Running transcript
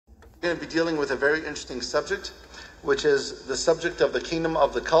We're going to be dealing with a very interesting subject, which is the subject of the kingdom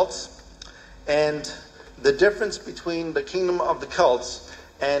of the cults and the difference between the kingdom of the cults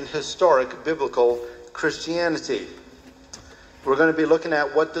and historic biblical Christianity. We're going to be looking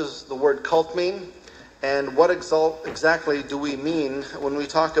at what does the word cult mean and what exactly do we mean when we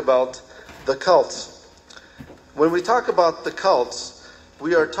talk about the cults. When we talk about the cults,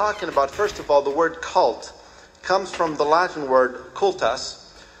 we are talking about, first of all, the word cult comes from the Latin word cultus,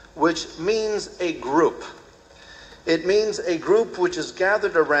 which means a group. It means a group which is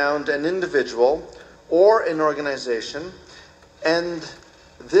gathered around an individual or an organization, and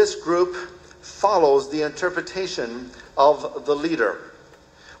this group follows the interpretation of the leader.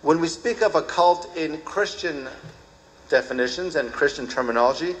 When we speak of a cult in Christian definitions and Christian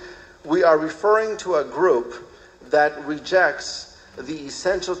terminology, we are referring to a group that rejects the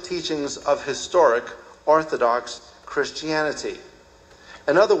essential teachings of historic Orthodox Christianity.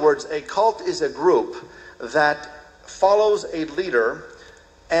 In other words, a cult is a group that follows a leader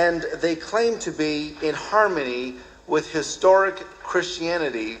and they claim to be in harmony with historic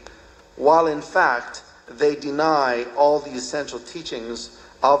Christianity, while in fact they deny all the essential teachings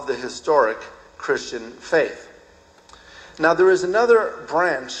of the historic Christian faith. Now, there is another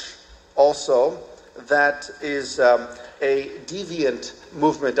branch also that is a deviant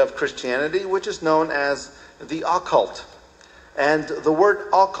movement of Christianity, which is known as the occult. And the word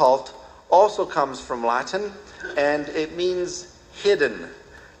occult also comes from Latin, and it means hidden,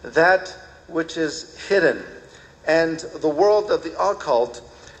 that which is hidden. And the world of the occult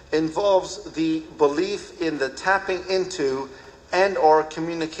involves the belief in the tapping into and or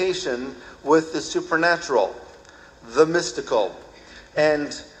communication with the supernatural, the mystical.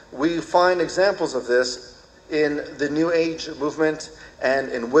 And we find examples of this in the New Age movement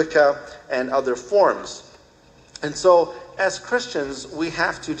and in Wicca and other forms. And so, as Christians, we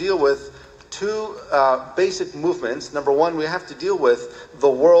have to deal with two basic movements. Number one, we have to deal with the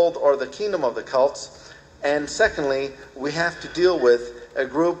world or the kingdom of the cults. And secondly, we have to deal with a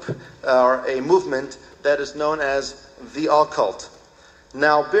group or a movement that is known as the occult.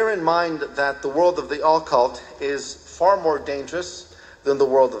 Now, bear in mind that the world of the occult is far more dangerous than the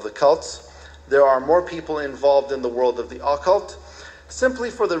world of the cults. There are more people involved in the world of the occult,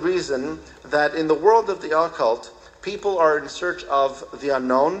 simply for the reason that in the world of the occult, people are in search of the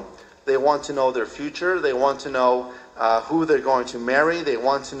unknown. They want to know their future. They want to know who they're going to marry. They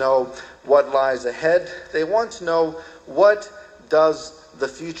want to know what lies ahead. They want to know what does the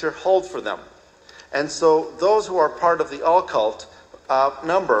future hold for them. And so those who are part of the occult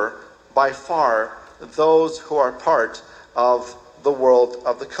number by far those who are part of the world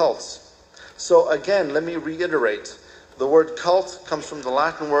of the cults. So again, let me reiterate. The word cult comes from the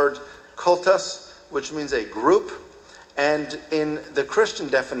Latin word cultus, which means a group. And in the Christian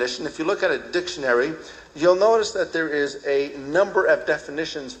definition, if you look at a dictionary, you'll notice that there is a number of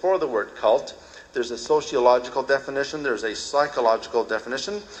definitions for the word cult. There's a sociological definition, there's a psychological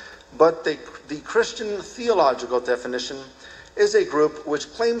definition, but the Christian theological definition is a group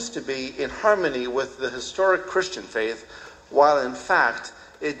which claims to be in harmony with the historic Christian faith, while in fact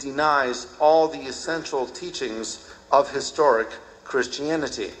it denies all the essential teachings of historic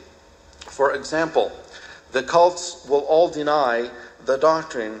Christianity. For example, the cults will all deny the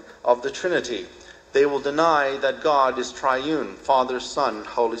doctrine of the Trinity. They will deny that God is triune, Father, Son,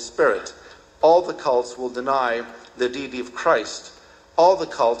 Holy Spirit. All the cults will deny the deity of Christ. All the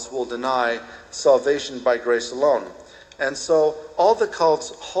cults will deny salvation by grace alone. And so all the cults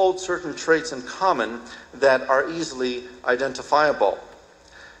hold certain traits in common that are easily identifiable.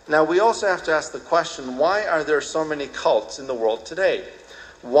 Now, we also have to ask the question, why are there so many cults in the world today?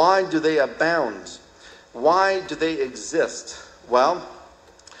 Why do they abound? Why do they exist? Well,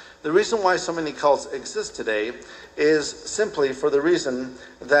 the reason why so many cults exist today is simply for the reason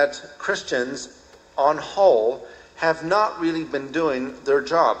that Christians, on whole, have not really been doing their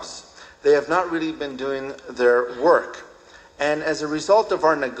jobs. They have not really been doing their work. And as a result of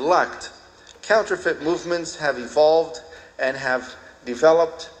our neglect, counterfeit movements have evolved and have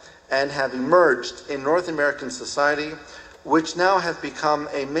developed and have emerged in North American society, which now have become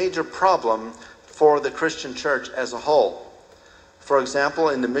a major problem for the Christian church as a whole. For example,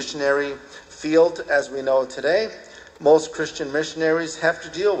 in the missionary field, as we know today, most Christian missionaries have to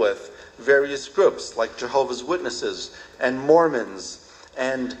deal with various groups like Jehovah's Witnesses and Mormons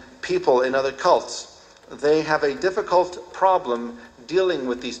and people in other cults. They have a difficult problem dealing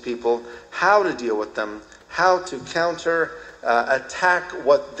with these people, how to deal with them, how to attack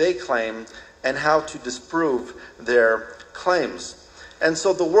what they claim, and how to disprove their claims. And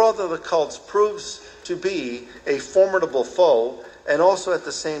so the world of the cults proves to be a formidable foe and also at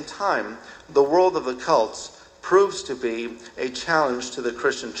the same time, the world of the cults proves to be a challenge to the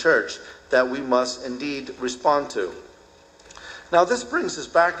Christian church that we must indeed respond to. Now, this brings us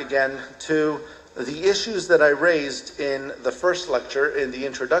back again to the issues that I raised in the first lecture in the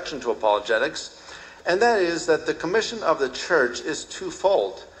Introduction to Apologetics, and that is that the commission of the church is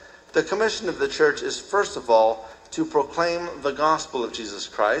twofold. The commission of the church is, first of all, to proclaim the gospel of Jesus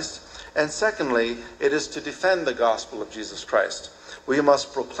Christ, and secondly, it is to defend the gospel of Jesus Christ. We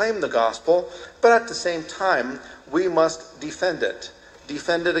must proclaim the gospel, but at the same time, we must defend it.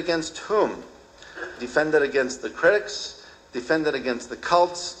 Defend it against whom? Defend it against the critics, defend it against the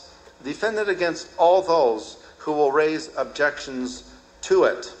cults, defend it against all those who will raise objections to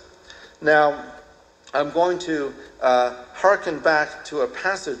it. Now, I'm going to hearken back to a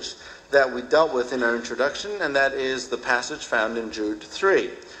passage that we dealt with in our introduction, and that is the passage found in Jude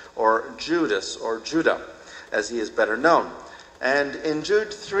 3, or Judas, or Judah, as he is better known. And in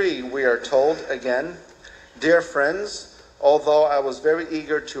Jude 3, we are told again, "Dear friends, although I was very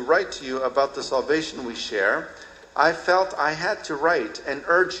eager to write to you about the salvation we share, I felt I had to write and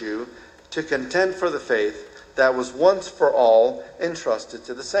urge you to contend for the faith that was once for all entrusted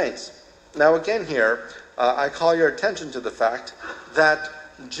to the saints." Now again here, I call your attention to the fact that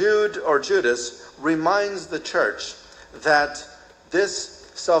Jude, or Judas, reminds the church that this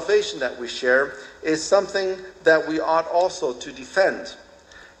salvation that we share is something that we ought also to defend.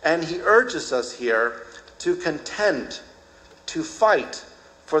 And he urges us here to contend, to fight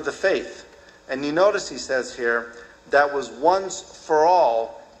for the faith. And you notice he says here, that was once for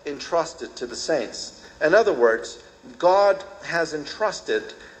all entrusted to the saints. In other words, God has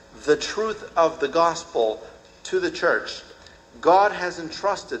entrusted the truth of the gospel to the church. God has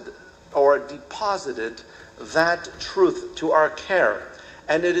entrusted or deposited that truth to our care.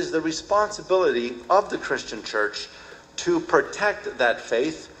 And it is the responsibility of the Christian church to protect that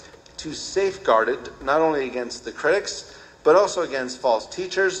faith, to safeguard it, not only against the critics, but also against false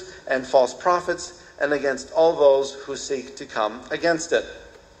teachers and false prophets, and against all those who seek to come against it.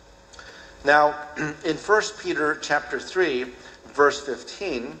 Now, in 1 Peter chapter 3, verse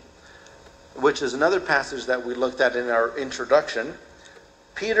 15, which is another passage that we looked at in our introduction,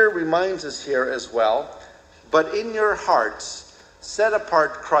 Peter reminds us here as well, "But in your hearts, set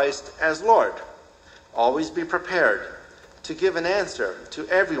apart Christ as Lord. Always be prepared to give an answer to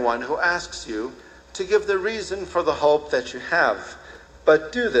everyone who asks you to give the reason for the hope that you have.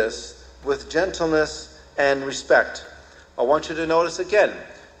 But do this with gentleness and respect." I want you to notice again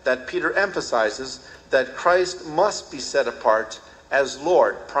that Peter emphasizes that Christ must be set apart as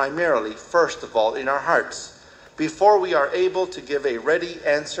Lord, primarily, first of all, in our hearts. Before we are able to give a ready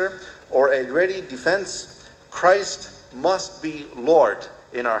answer or a ready defense, Christ must be Lord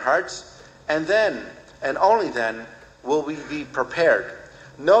in our hearts, and then, and only then, will we be prepared.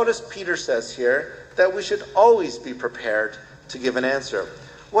 Notice Peter says here that we should always be prepared to give an answer.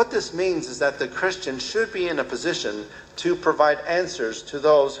 What this means is that the Christian should be in a position to provide answers to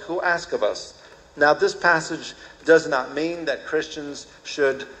those who ask of us. Now, this passage does not mean that Christians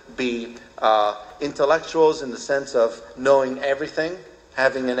should be intellectuals in the sense of knowing everything,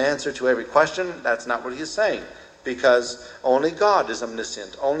 having an answer to every question. That's not what he's saying, because only God is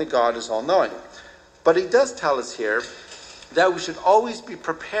omniscient. Only God is all-knowing. But he does tell us here that we should always be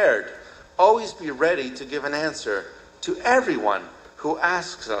prepared, always be ready to give an answer to everyone who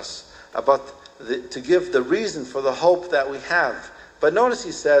asks us to give the reason for the hope that we have. But notice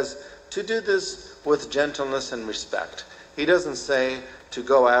he says to do this with gentleness and respect. He doesn't say to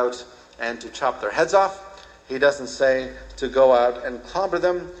go out and to chop their heads off. He doesn't say to go out and clobber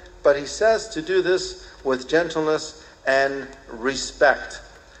them. But he says to do this with gentleness and respect.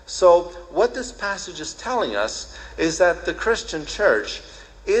 So what this passage is telling us is that the Christian church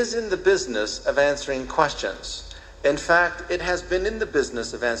is in the business of answering questions. In fact, it has been in the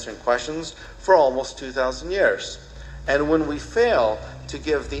business of answering questions for almost 2,000 years. And when we fail to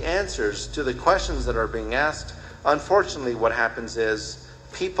give the answers to the questions that are being asked, unfortunately what happens is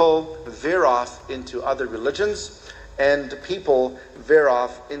people veer off into other religions, and people veer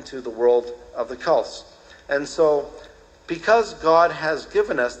off into the world of the cults. And so, because God has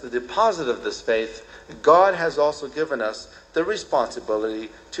given us the deposit of this faith, God has also given us the responsibility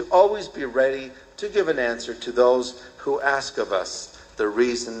to always be ready to give an answer to those who ask of us the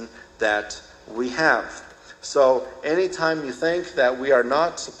reason that we have. So anytime you think that we are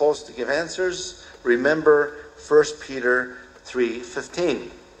not supposed to give answers, remember 1 Peter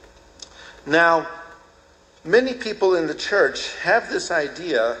 3:15. Now, many people in the church have this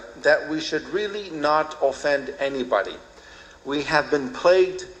idea that we should really not offend anybody. We have been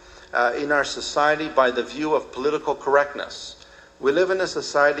plagued in our society by the view of political correctness. We live in a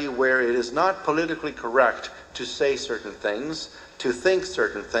society where it is not politically correct to say certain things, to think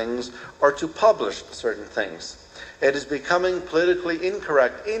certain things, or to publish certain things. It is becoming politically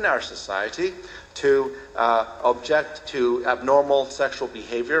incorrect in our society to object to abnormal sexual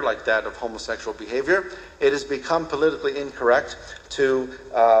behavior like that of homosexual behavior. It has become politically incorrect to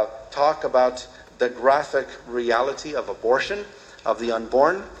talk about the graphic reality of abortion, of the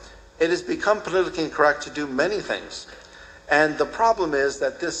unborn. It has become politically incorrect to do many things. And the problem is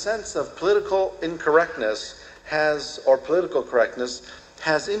that this sense of political incorrectness or political correctness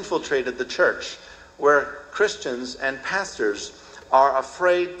has infiltrated the church, where Christians and pastors are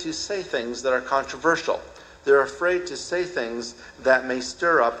afraid to say things that are controversial. They're afraid to say things that may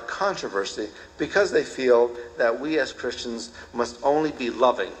stir up controversy because they feel that we as Christians must only be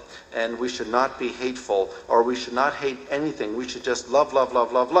loving and we should not be hateful, or we should not hate anything. We should just love, love,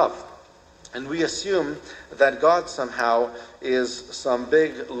 love, love, love. And we assume that God somehow is some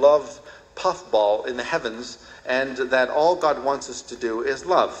big love puffball in the heavens, and that all God wants us to do is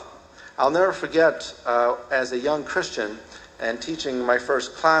love. I'll never forget, as a young Christian and teaching my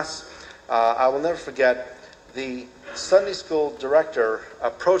first class, I will never forget the Sunday school director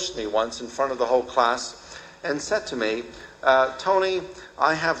approached me once in front of the whole class and said to me, Tony,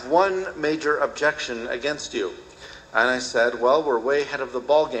 I have one major objection against you. And I said, well, we're way ahead of the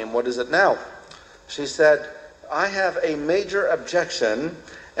ball game. What is it now? She said, I have a major objection,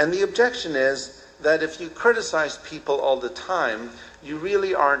 and the objection is that if you criticize people all the time, you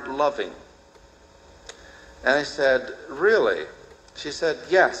really aren't loving. And I said, really? She said,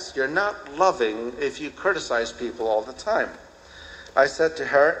 yes, you're not loving if you criticize people all the time. I said to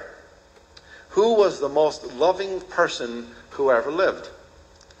her, who was the most loving person who ever lived?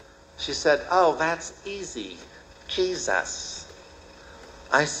 She said, oh, that's easy. Jesus.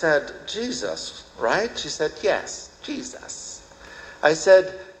 I said, Jesus, right? She said, yes, Jesus. I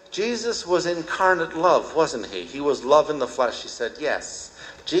said, Jesus was incarnate love, wasn't he? He was love in the flesh. She said, yes.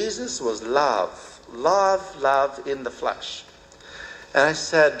 Jesus was love. Love, love in the flesh. And I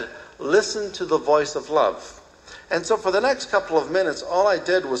said, listen to the voice of love. And so for the next couple of minutes, all I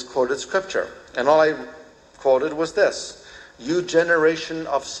did was quoted scripture. And all I quoted was this: you generation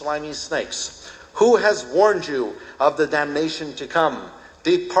of slimy snakes, who has warned you of the damnation to come?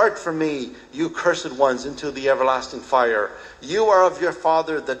 Depart from me, you cursed ones, into the everlasting fire. You are of your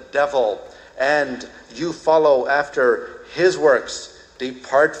father the devil, and you follow after his works.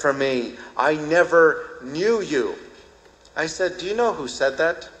 Depart from me, I never knew you. I said, do you know who said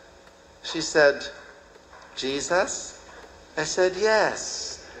that? She said, Jesus? I said,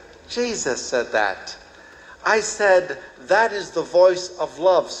 yes, Jesus said that. I said, that is the voice of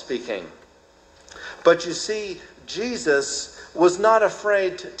love speaking. But you see, Jesus was not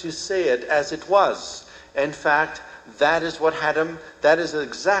afraid to say it as it was. In fact, that is what had him, that is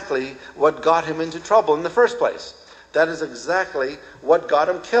exactly what got him into trouble in the first place. That is exactly what got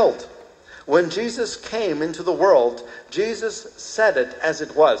him killed. When Jesus came into the world, Jesus said it as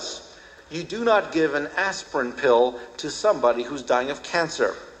it was. You do not give an aspirin pill to somebody who's dying of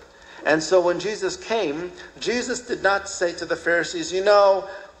cancer. And so when Jesus came, Jesus did not say to the Pharisees, you know,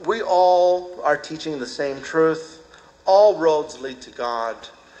 we all are teaching the same truth. All roads lead to God.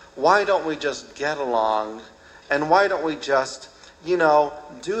 Why don't we just get along? And why don't we just,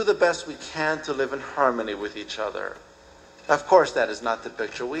 do the best we can to live in harmony with each other? Of course, that is not the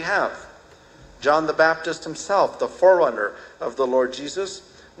picture we have. John the Baptist himself, the forerunner of the Lord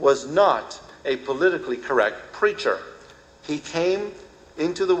Jesus, was not a politically correct preacher. He came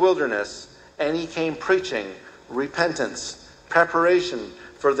into the wilderness and he came preaching repentance, preparation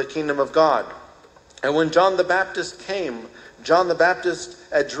for the kingdom of God. And when John the Baptist came, John the Baptist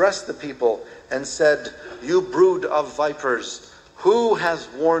addressed the people and said, you brood of vipers, who has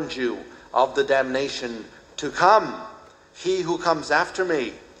warned you of the damnation to come? He who comes after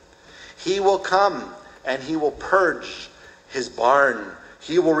me, he will come and he will purge his barn.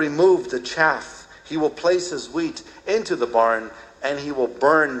 He will remove the chaff. He will place his wheat into the barn, and he will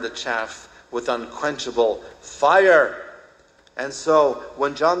burn the chaff with unquenchable fire. And so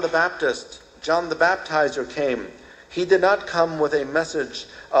when John the Baptizer came, he did not come with a message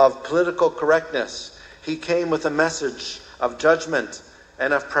of political correctness. He came with a message of judgment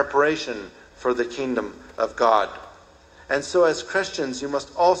and of preparation for the kingdom of God. And so as Christians, you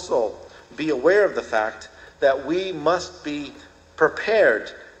must also be aware of the fact that we must be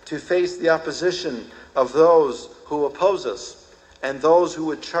prepared to face the opposition of those who oppose us and those who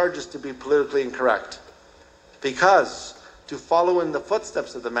would charge us to be politically incorrect. Because to follow in the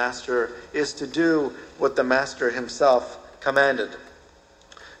footsteps of the Master is to do what the Master himself commanded.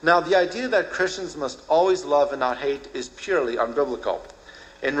 Now, the idea that Christians must always love and not hate is purely unbiblical.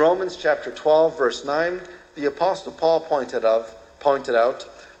 In Romans chapter 12, verse 9, the Apostle Paul pointed out,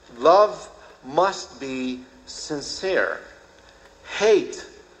 love must be sincere. Hate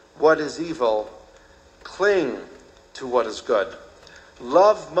what is evil. Cling to what is good.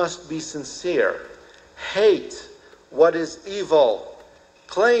 Love must be sincere. Hate what is evil.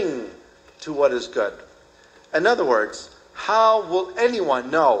 Cling to what is good. In other words, how will anyone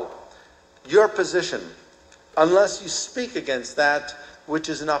know your position unless you speak against that which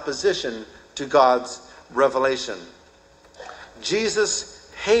is in opposition to God's revelation?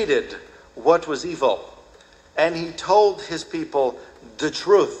 Jesus hated what was evil, and he told his people the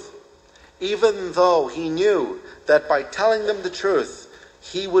truth, even though he knew that by telling them the truth,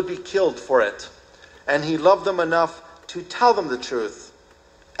 he would be killed for it. And he loved them enough to tell them the truth,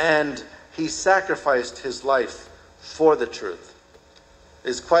 and he sacrificed his life for the truth.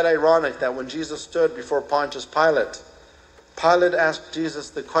 It's quite ironic that when Jesus stood before Pontius Pilate, Pilate asked Jesus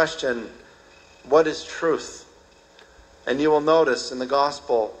the question, what is truth? And you will notice in the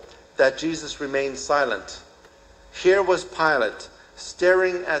gospel that Jesus remained silent. Here was Pilate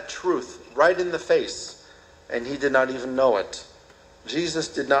staring at truth right in the face, and he did not even know it. Jesus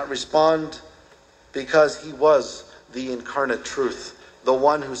did not respond because he was the incarnate truth, the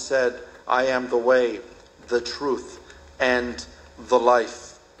one who said, I am the way, the truth, and the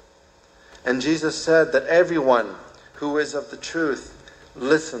life. And Jesus said that everyone who is of the truth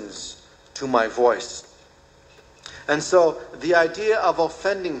listens to my voice. And so the idea of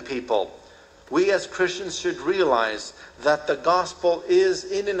offending people, we as Christians should realize that the gospel is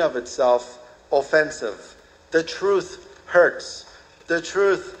in and of itself offensive. The truth hurts. The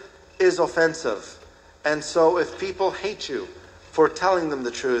truth is offensive. And so if people hate you for telling them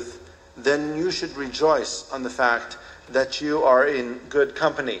the truth, then you should rejoice on the fact that you are in good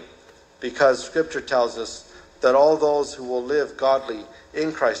company, because Scripture tells us that all those who will live godly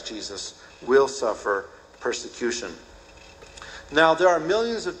in Christ Jesus will suffer persecution. Now, there are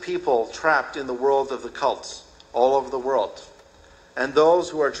millions of people trapped in the world of the cults all over the world. And those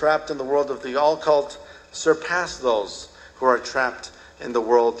who are trapped in the world of the occult surpass those who are trapped in the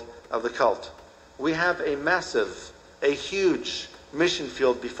world of the cult. We have a huge mission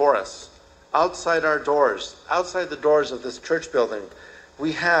field before us. Outside our doors, outside the doors of this church building,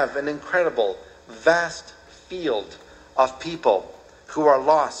 we have an incredible, vast field of people who are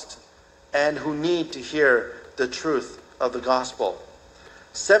lost and who need to hear the truth of the gospel.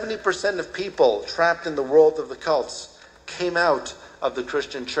 70% of people trapped in the world of the cults came out of the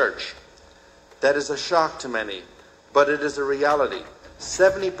Christian church. That is a shock to many, but it is a reality.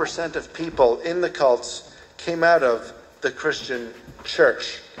 70% of people in the cults came out of the Christian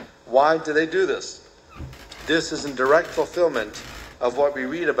church. Why do they do this? This is in direct fulfillment of what we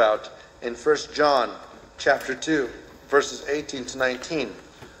read about in 1 John chapter 2, verses 18 to 19,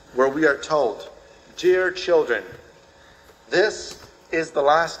 where we are told, Dear children, this is the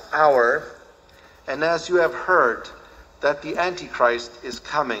last hour, and as you have heard that the Antichrist is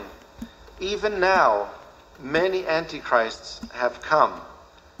coming, even now many Antichrists have come.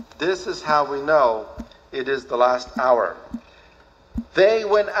 This is how we know it is the last hour. They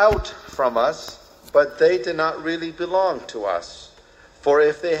went out from us, but they did not really belong to us. For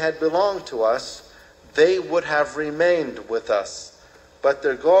if they had belonged to us, they would have remained with us. But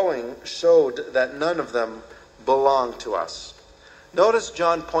their going showed that none of them belonged to us. Notice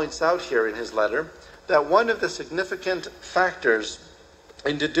John points out here in his letter that one of the significant factors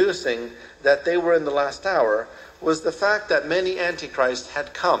in deducing that they were in the last hour was the fact that many antichrists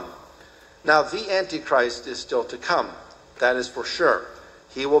had come. Now, the Antichrist is still to come. That is for sure.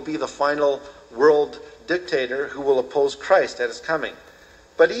 He will be the final world dictator who will oppose Christ at his coming.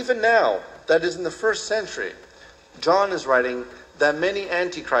 But even now, that is in the first century, John is writing that many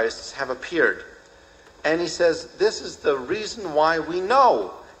antichrists have appeared. And he says, this is the reason why we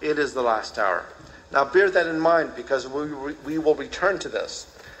know it is the last hour. Now bear that in mind, because we will return to this.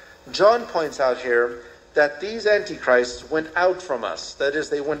 John points out here that these antichrists went out from us. That is,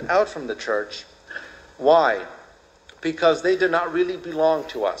 they went out from the church. Why? Because they did not really belong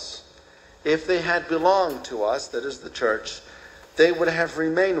to us. If they had belonged to us, that is the church, they would have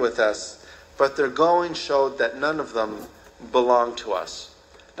remained with us, but their going showed that none of them belonged to us.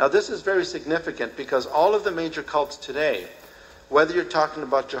 Now this is very significant because all of the major cults today, whether you're talking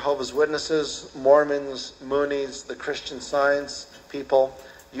about Jehovah's Witnesses, Mormons, Moonies, the Christian Science people,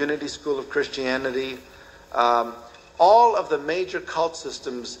 Unity School of Christianity, all of the major cult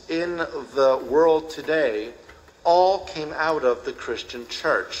systems in the world today all came out of the Christian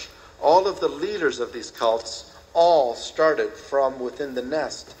church. All of the leaders of these cults all started from within the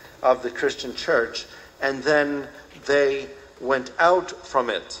nest of the Christian church, and then they went out from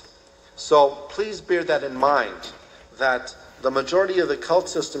it. So please bear that in mind, that the majority of the cult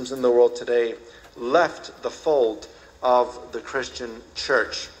systems in the world today left the fold of the Christian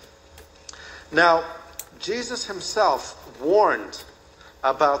church. Now, Jesus himself warned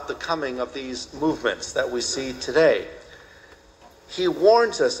about the coming of these movements that we see today. He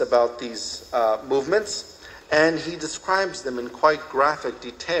warns us about these movements, and he describes them in quite graphic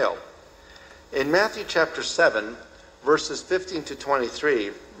detail. In Matthew chapter 7, verses 15 to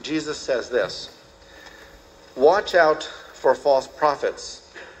 23, Jesus says this: "Watch out for false prophets.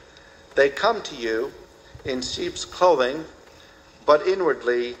 They come to you in sheep's clothing, but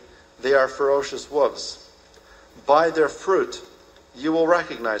inwardly they are ferocious wolves. By their fruit you will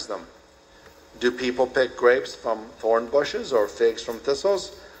recognize them. Do people pick grapes from thorn bushes or figs from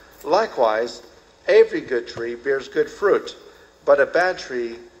thistles? Likewise, every good tree bears good fruit, but a bad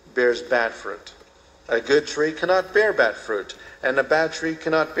tree bears bad fruit. A good tree cannot bear bad fruit, and a bad tree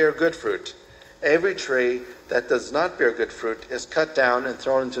cannot bear good fruit. Every tree that does not bear good fruit is cut down and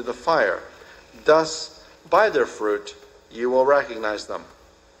thrown into the fire. Thus, by their fruit you will recognize them.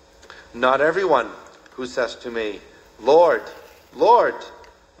 Not everyone who says to me, 'Lord, Lord,'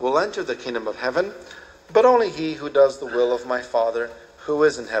 will enter the kingdom of heaven, but only he who does the will of my Father who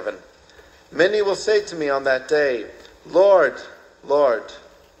is in heaven. Many will say to me on that day, 'Lord, Lord,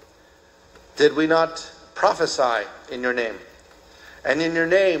 did we not prophesy in your name? And in your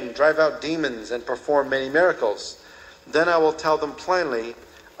name drive out demons and perform many miracles?' Then I will tell them plainly,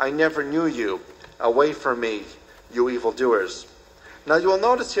 'I never knew you. Away from me, you evildoers.'" Now you will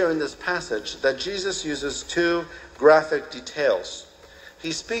notice here in this passage that Jesus uses two graphic details.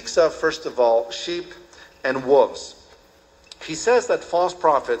 He speaks of, first of all, sheep and wolves. He says that false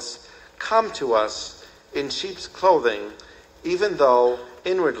prophets come to us in sheep's clothing, even though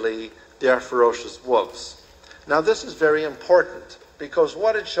inwardly they are ferocious wolves. Now this is very important, because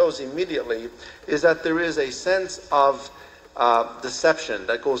what it shows immediately is that there is a sense of deception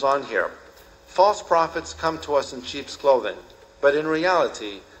that goes on here. False prophets come to us in sheep's clothing, but in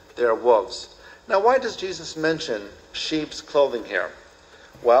reality, they are wolves. Now, why does Jesus mention sheep's clothing here?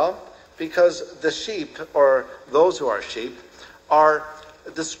 Well, because the sheep, or those who are sheep, are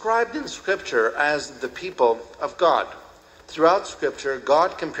described in Scripture as the people of God. Throughout Scripture,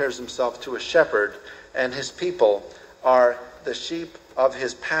 God compares himself to a shepherd, and his people are the sheep of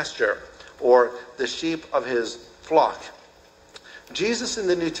his pasture, or the sheep of his flock. Jesus in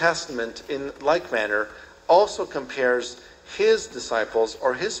the New Testament, in like manner, also compares his disciples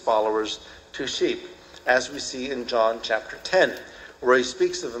or his followers to sheep, as we see in John chapter 10, where he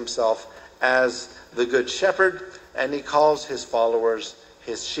speaks of himself as the good shepherd, and he calls his followers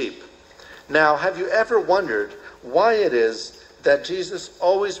his sheep. Now, have you ever wondered why it is that Jesus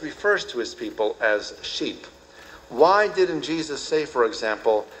always refers to his people as sheep? Why didn't Jesus say, for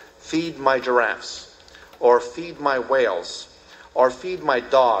example, "Feed my giraffes," or "Feed my whales," or "Feed my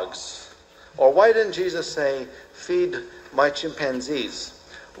dogs"? Or why didn't Jesus say, "Feed my chimpanzees"?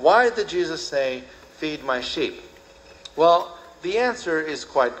 Why did Jesus say, "Feed my sheep"? Well, the answer is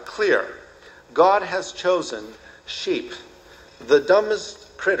quite clear. God has chosen sheep, the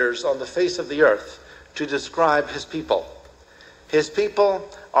dumbest critters on the face of the earth, to describe his people. His people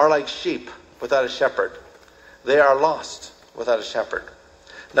are like sheep without a shepherd. They are lost without a shepherd.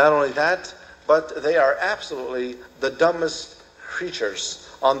 Not only that, but they are absolutely the dumbest creatures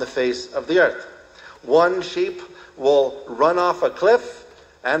on the face of the earth. One sheep will run off a cliff,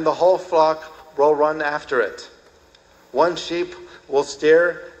 and the whole flock will run after it. One sheep will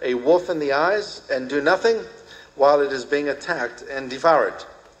stare a wolf in the eyes and do nothing while it is being attacked and devoured.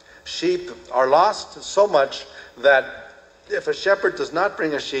 Sheep are lost so much that if a shepherd does not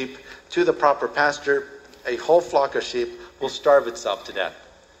bring a sheep to the proper pasture, a whole flock of sheep will starve itself to death.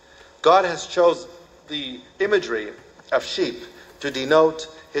 God has chosen the imagery of sheep to denote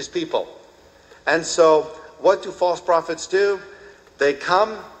his people. And so, what do false prophets do? They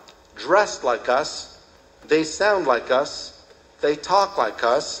come dressed like us, they sound like us, they talk like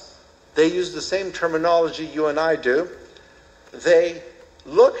us, they use the same terminology you and I do. They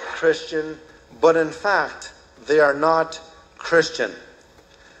look Christian, but in fact, they are not Christian.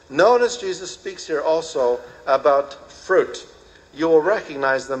 Notice Jesus speaks here also about fruit. You will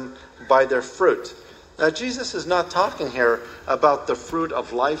recognize them by their fruit. Now, Jesus is not talking here about the fruit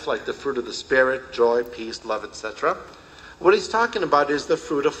of life, like the fruit of the Spirit, joy, peace, love, etc. What he's talking about is the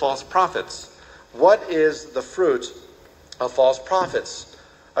fruit of false prophets. What is the fruit of false prophets?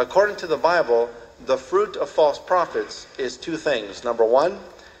 According to the Bible, the fruit of false prophets is two things. Number one,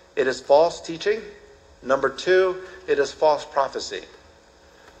 it is false teaching. Number 2, it is false prophecy.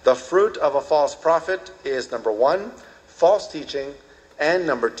 The fruit of a false prophet is, number 1, false teaching, and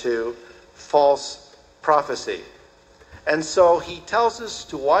number 2, false prophecy. And so he tells us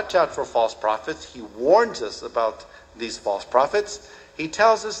to watch out for false prophets. He warns us about these false prophets. He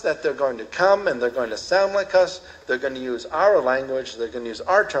tells us that they're going to come and they're going to sound like us. They're going to use our language. They're going to use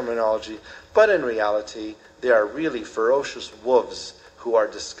our terminology. But in reality, they are really ferocious wolves who are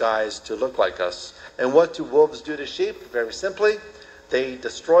disguised to look like us. And what do wolves do to sheep? Very simply, they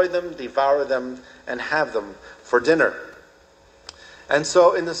destroy them, devour them, and have them for dinner. And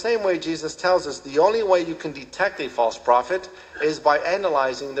so in the same way, Jesus tells us the only way you can detect a false prophet is by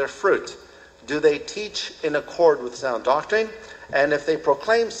analyzing their fruit. Do they teach in accord with sound doctrine? And if they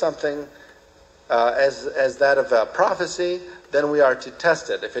proclaim something as that of a prophecy, then we are to test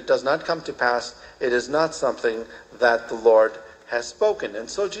it. If it does not come to pass, it is not something that the Lord has spoken. And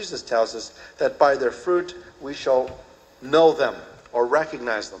so Jesus tells us that by their fruit we shall know them or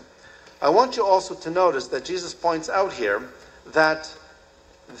recognize them. I want you also to notice that Jesus points out here that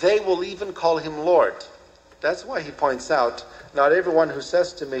they will even call him Lord. That's why he points out, not everyone who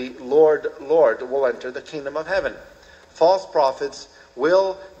says to me, Lord, Lord, will enter the kingdom of heaven. False prophets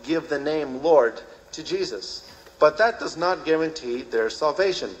will give the name Lord to Jesus. But that does not guarantee their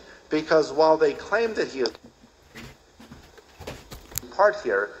salvation, because while they claim that he is, part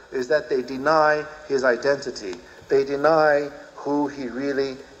here is that they deny his identity. They deny who he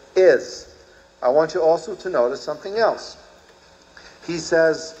really is. I want you also to notice something else. He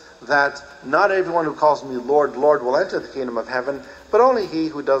says that not everyone who calls me Lord, Lord will enter the kingdom of heaven, but only he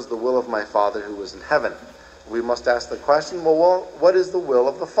who does the will of my Father who is in heaven. We must ask the question, well, what is the will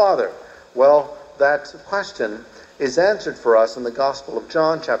of the Father? Well, that question is answered for us in the Gospel of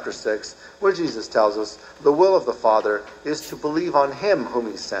John, chapter 6, where Jesus tells us the will of the Father is to believe on him whom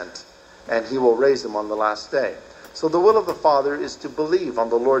he sent, and he will raise him on the last day. So the will of the Father is to believe on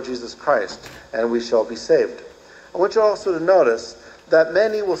the Lord Jesus Christ, and we shall be saved. I want you also to notice that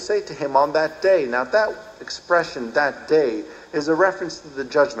many will say to him on that day. Now that expression, that day, is a reference to the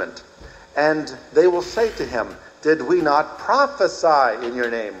judgment. And they will say to him, did we not prophesy in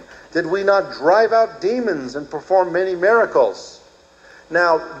your name? Did we not drive out demons and perform many miracles?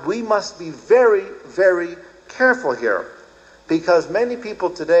 Now, we must be very, very careful here, because many people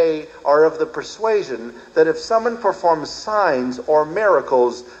today are of the persuasion that if someone performs signs or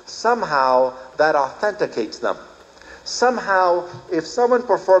miracles, somehow that authenticates them. Somehow, if someone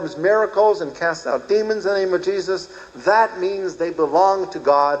performs miracles and casts out demons in the name of Jesus, that means they belong to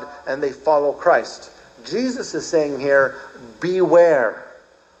God and they follow Christ. Jesus is saying here, beware,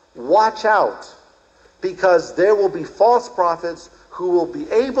 watch out, because there will be false prophets who will be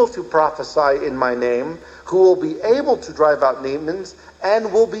able to prophesy in my name, who will be able to drive out demons,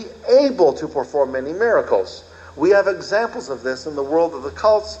 and will be able to perform many miracles. We have examples of this in the world of the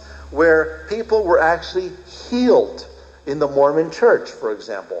cults, where people were actually healed. In the Mormon Church, for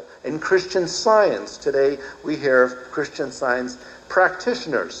example. In Christian Science, today we hear of Christian Science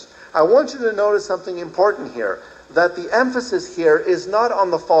practitioners. I want you to notice something important here, that the emphasis here is not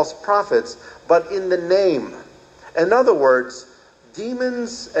on the false prophets, but in the name. In other words,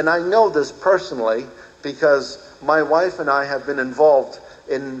 demons, and I know this personally, because my wife and I have been involved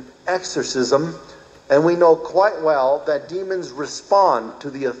in exorcism, and we know quite well that demons respond to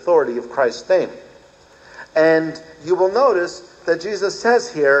the authority of Christ's name. And you will notice that Jesus says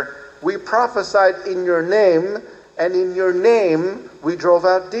here, we prophesied in your name, and in your name we drove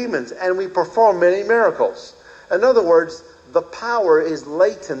out demons, and we performed many miracles. In other words, the power is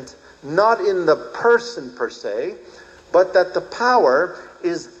latent, not in the person per se, but that the power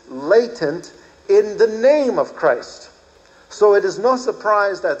is latent in the name of Christ. So it is no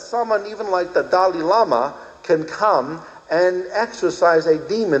surprise that someone even like the Dalai Lama can come and exorcise a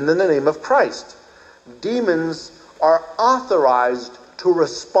demon in the name of Christ. Demons are authorized to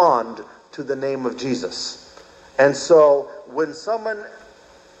respond to the name of Jesus. And so when someone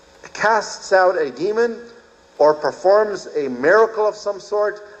casts out a demon or performs a miracle of some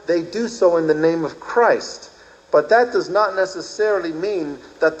sort, they do so in the name of Christ. But that does not necessarily mean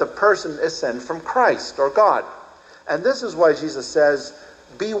that the person is sent from Christ or God. And this is why Jesus says,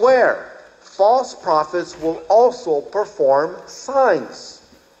 beware, false prophets will also perform signs.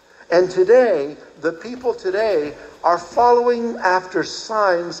 And today, the people today are following after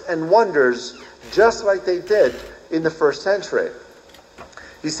signs and wonders just like they did in the first century.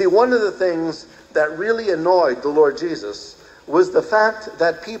 You see, one of the things that really annoyed the Lord Jesus was the fact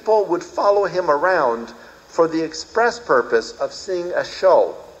that people would follow him around for the express purpose of seeing a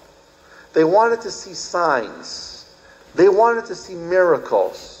show. They wanted to see signs. They wanted to see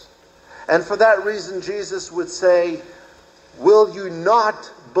miracles. And for that reason, Jesus would say, will you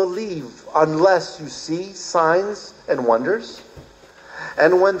not believe unless you see signs and wonders?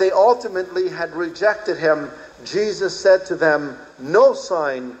 And when they ultimately had rejected him, Jesus said to them, no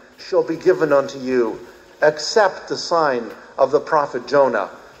sign shall be given unto you, except the sign of the prophet Jonah.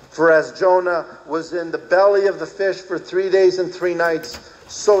 For as Jonah was in the belly of the fish for 3 days and 3 nights,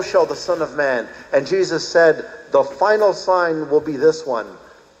 so shall the Son of Man. And Jesus said, the final sign will be this one,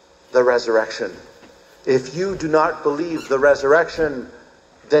 the resurrection. If you do not believe the resurrection,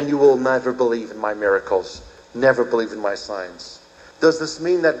 then you will never believe in my miracles, never believe in my signs. Does this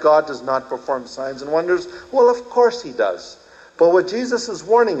mean that God does not perform signs and wonders? Well, of course he does. But what Jesus is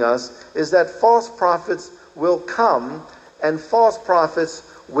warning us is that false prophets will come, and false prophets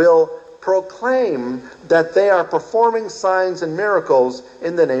will proclaim that they are performing signs and miracles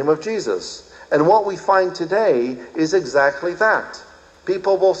in the name of Jesus. And what we find today is exactly that.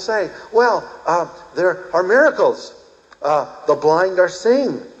 People will say, well, there are miracles. The blind are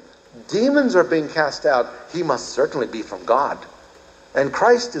seeing. Demons are being cast out. He must certainly be from God. And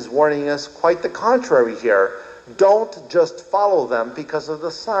Christ is warning us quite the contrary here. Don't just follow them because of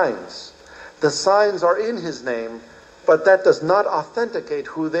the signs. The signs are in his name, but that does not authenticate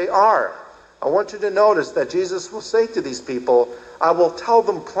who they are. I want you to notice that Jesus will say to these people, I will tell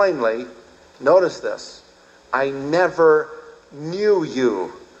them plainly, notice this, I never knew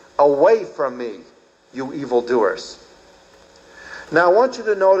you. Away from me, you evildoers. Now I want you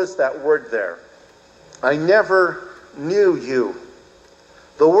to notice that word there. I never knew you.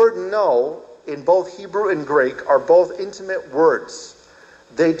 The word know in both Hebrew and Greek are both intimate words.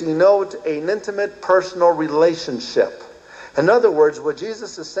 They denote an intimate personal relationship. In other words, what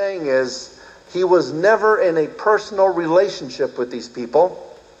Jesus is saying is he was never in a personal relationship with these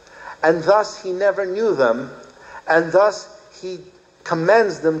people, and thus he never knew them, and thus he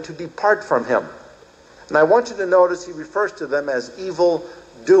commends them to depart from him. And I want you to notice he refers to them as evil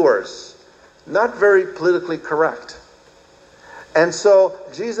doers. Not very politically correct. And so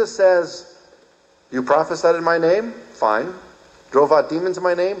Jesus says, you prophesied in my name? Fine. Drove out demons in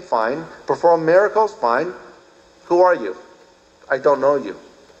my name? Fine. Performed miracles? Fine. Who are you? I don't know you.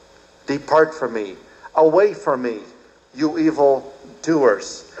 Depart from me. Away from me, you evil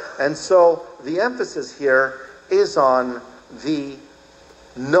doers. And so the emphasis here is on the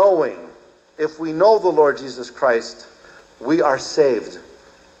knowing. If we know the Lord Jesus Christ, we are saved.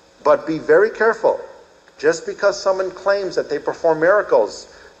 But be very careful. Just because someone claims that they perform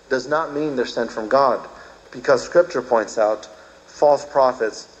miracles does not mean they're sent from God. Because Scripture points out false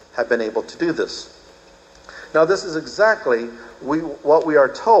prophets have been able to do this. Now this is exactly what we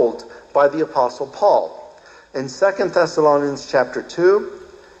are told by the Apostle Paul. In 2 Thessalonians chapter 2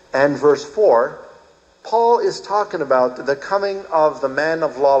 and verse 4, Paul is talking about the coming of the man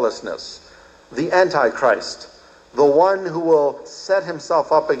of lawlessness, the Antichrist, the one who will set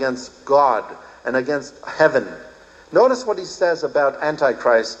himself up against God and against heaven. Notice what he says about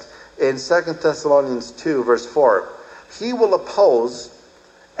Antichrist in 2 Thessalonians 2 verse 4. He will oppose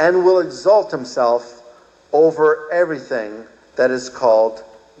and will exalt himself over everything that is called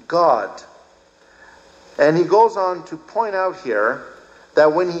God. And he goes on to point out here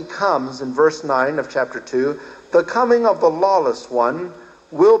that when he comes, in verse 9 of chapter 2, the coming of the lawless one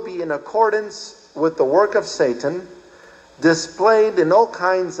will be in accordance with the work of Satan, displayed in all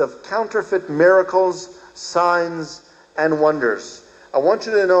kinds of counterfeit miracles, signs, and wonders. I want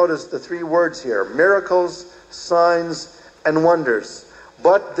you to notice the 3 words here, miracles, signs, and wonders.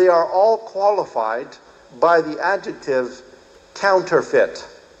 But they are all qualified by the adjective counterfeit.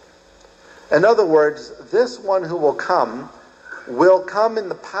 In other words, this one who will come in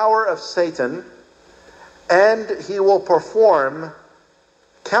the power of Satan, and he will perform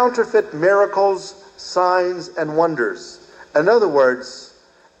counterfeit miracles, signs, and wonders. In other words,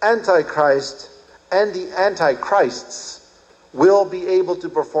 Antichrist and the Antichrists will be able to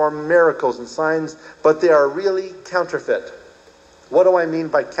perform miracles and signs, but they are really counterfeit. What do I mean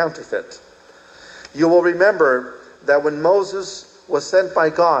by counterfeit? You will remember that when Moses was sent by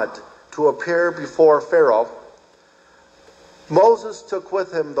God to appear before Pharaoh, Moses took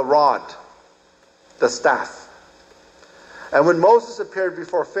with him the rod, the staff. And when Moses appeared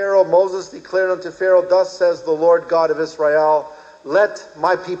before Pharaoh, Moses declared unto Pharaoh, thus says the Lord God of Israel, let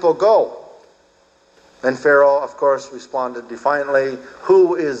my people go. And Pharaoh, of course, responded defiantly,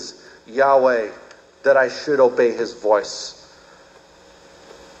 who is Yahweh that I should obey his voice?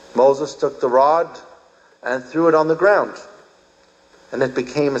 Moses took the rod and threw it on the ground, and it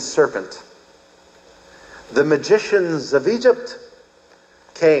became a serpent. The magicians of Egypt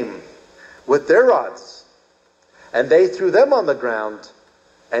came with their rods, and they threw them on the ground,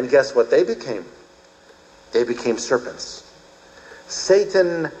 And guess what they became? They became serpents.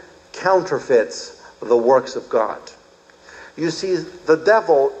 Satan counterfeits the works of God. You see, the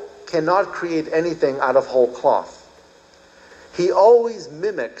devil cannot create anything out of whole cloth. He always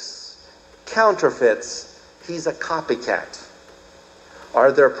mimics, counterfeits. He's a copycat.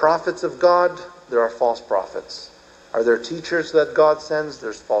 Are there prophets of God? There are false prophets. Are there teachers that God sends?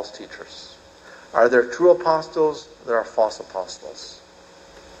 There's false teachers. Are there true apostles? There are false apostles.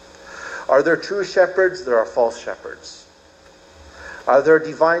 Are there true shepherds? There are false shepherds. Are there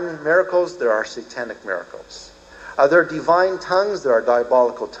divine miracles? There are satanic miracles. Are there divine tongues? There are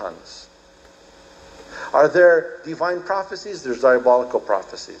diabolical tongues. Are there divine prophecies? There's diabolical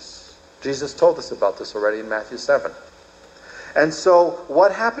prophecies. Jesus told us about this already in Matthew 7. And so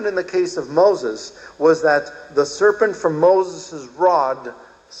what happened in the case of Moses was that the serpent from Moses' rod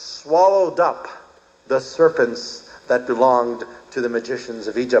swallowed up the serpents that belonged to the magicians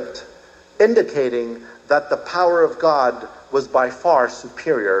of Egypt, indicating that the power of God was by far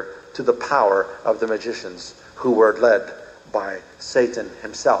superior to the power of the magicians who were led by Satan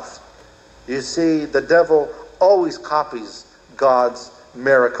himself. You see, the devil always copies God's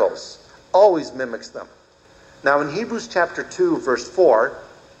miracles, always mimics them. Now in Hebrews chapter 2, verse 4,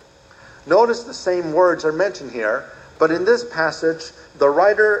 notice the same words are mentioned here, but in this passage, the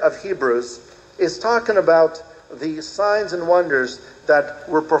writer of Hebrews is talking about the signs and wonders that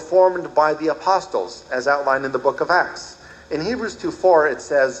were performed by the apostles, as outlined in the book of Acts. In Hebrews 2:4, it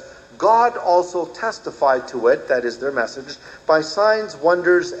says, God also testified to it, that is their message, by signs,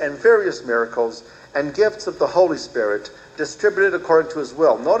 wonders, and various miracles, and gifts of the Holy Spirit, distributed according to his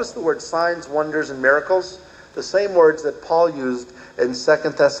will. Notice the word signs, wonders, and miracles, the same words that Paul used in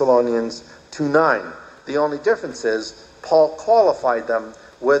 2 Thessalonians 2:9. The only difference is Paul qualified them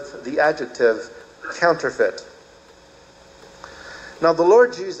with the adjective counterfeit. Now the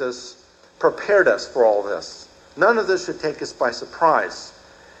Lord Jesus prepared us for all this. None of this should take us by surprise.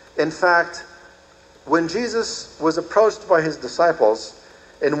 In fact, when Jesus was approached by his disciples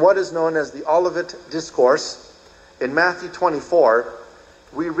in what is known as the Olivet Discourse, in Matthew 24,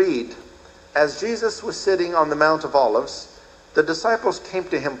 we read, as Jesus was sitting on the Mount of Olives, the disciples came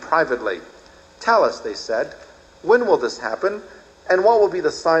to him privately. Tell us, they said, when will this happen? And what will be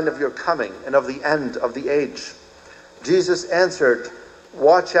the sign of your coming and of the end of the age? Jesus answered,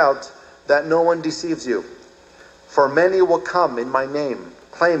 watch out that no one deceives you. For many will come in my name,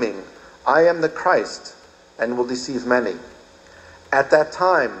 claiming, I am the Christ, and will deceive many. At that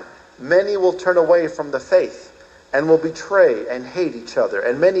time, many will turn away from the faith, and will betray and hate each other,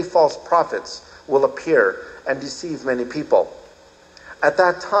 and many false prophets will appear and deceive many people. At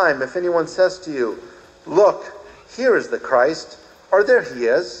that time, if anyone says to you, look, here is the Christ, or there he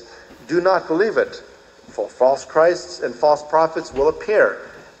is, do not believe it. For false Christs and false prophets will appear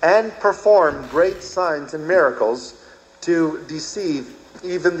and perform great signs and miracles to deceive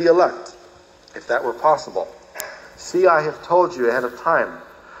even the elect, if that were possible. See, I have told you ahead of time.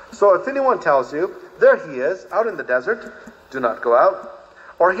 So if anyone tells you, there he is, out in the desert, do not go out.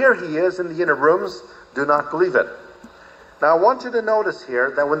 Or here he is in the inner rooms, do not believe it. Now I want you to notice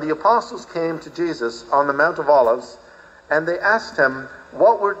here that when the apostles came to Jesus on the Mount of Olives, and they asked him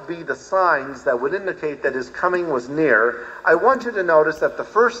what would be the signs that would indicate that his coming was near, I want you to notice that the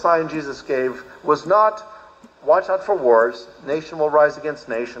first sign Jesus gave was not, watch out for wars, nation will rise against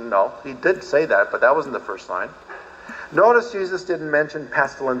nation. No, he did say that, but that wasn't the first sign. Notice Jesus didn't mention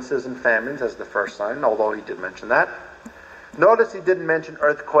pestilences and famines as the first sign, although he did mention that. Notice he didn't mention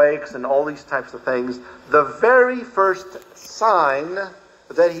earthquakes and all these types of things. The very first sign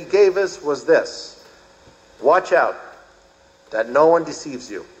that he gave us was this. Watch out that no one deceives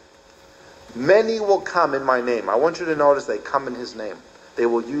you. Many will come in my name. I want you to notice they come in his name. They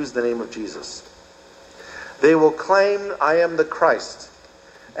will use the name of Jesus. They will claim, I am the Christ,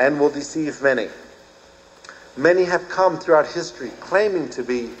 and will deceive many. Many have come throughout history claiming to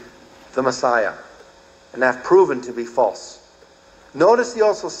be the Messiah and have proven to be false. Notice he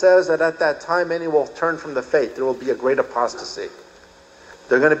also says that at that time many will turn from the faith. There will be a great apostasy.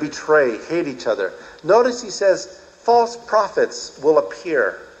 They're going to betray, hate each other. Notice he says false prophets will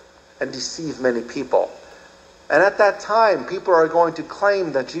appear and deceive many people. And at that time, people are going to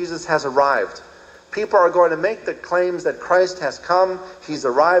claim that Jesus has arrived. People are going to make the claims that Christ has come, he's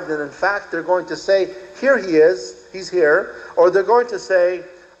arrived, and in fact, they're going to say, here he is, he's here. Or they're going to say,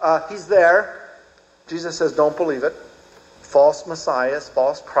 he's there. Jesus says, don't believe it. False messiahs,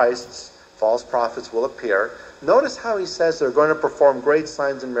 false Christs, false prophets will appear. Notice how he says they're going to perform great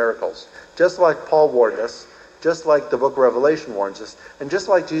signs and miracles. Just like Paul warned us, just like the book of Revelation warns us, and just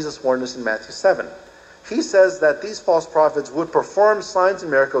like Jesus warned us in Matthew 7. He says that these false prophets would perform signs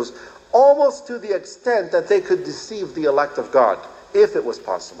and miracles almost to the extent that they could deceive the elect of God, if it was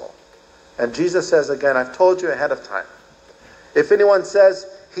possible. And Jesus says again, I've told you ahead of time. If anyone says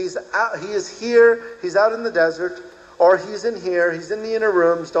he is here, he's out in the desert, or he's in here, he's in the inner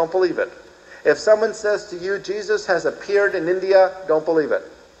rooms, don't believe it. If someone says to you, Jesus has appeared in India, don't believe it.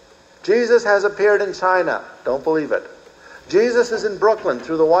 Jesus has appeared in China, don't believe it. Jesus is in Brooklyn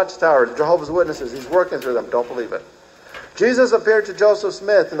through the Watchtower, the Jehovah's Witnesses, he's working through them, don't believe it. Jesus appeared to Joseph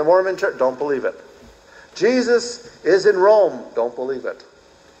Smith in the Mormon Church, don't believe it. Jesus is in Rome, don't believe it.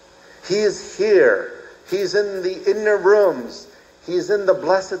 He is here. He's in the inner rooms. He's in the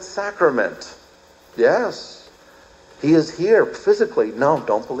Blessed Sacrament. Yes. He is here physically. No,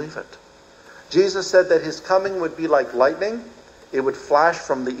 don't believe it. Jesus said that his coming would be like lightning. It would flash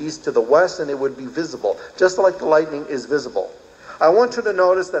from the east to the west and it would be visible, just like the lightning is visible. I want you to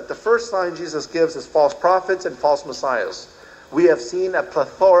notice that the first sign Jesus gives is false prophets and false messiahs. We have seen a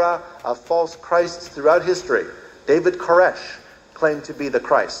plethora of false Christs throughout history. David Koresh claimed to be the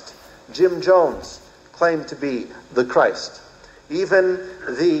Christ. Jim Jones claimed to be the Christ. Even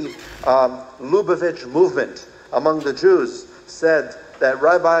the Lubavitch movement among the Jews said that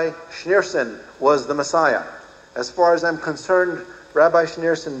Rabbi Schneerson was the Messiah. As far as I'm concerned, Rabbi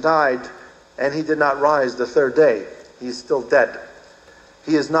Schneerson died and he did not rise the third day. He's still dead.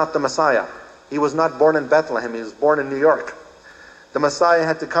 He is not the Messiah. He was not born in Bethlehem. He was born in New York. The Messiah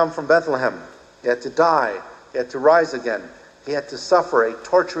had to come from Bethlehem. He had to die. He had to rise again. He had to suffer a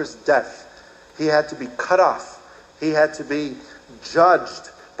torturous death. He had to be cut off. He had to be judged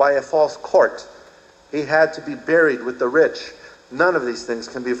by a false court. He had to be buried with the rich. None of these things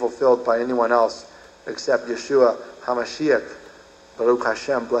can be fulfilled by anyone else except Yeshua HaMashiach. Baruch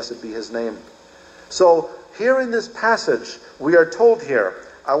Hashem, blessed be his name. So here in this passage, we are told here,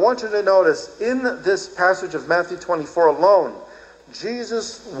 I want you to notice in this passage of Matthew 24 alone,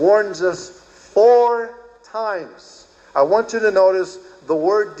 Jesus warns us 4 times. I want you to notice the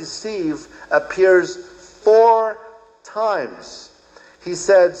word deceive appears 4 times. He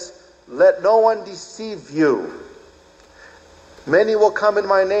says, let no one deceive you. Many will come in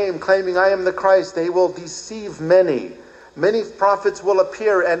my name, claiming I am the Christ. They will deceive many. Many prophets will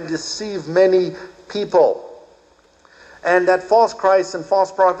appear and deceive many people. And that false Christs and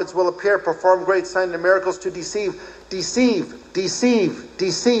false prophets will appear, perform great signs and miracles to deceive. Deceive, deceive,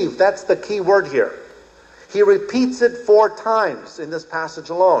 deceive. That's the key word here. He repeats it 4 times in this passage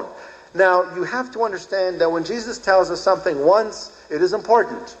alone. Now, you have to understand that when Jesus tells us something once, it is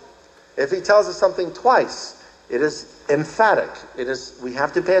important. If he tells us something twice, it is emphatic. We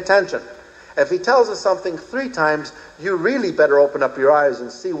have to pay attention. If he tells us something 3 times, you really better open up your eyes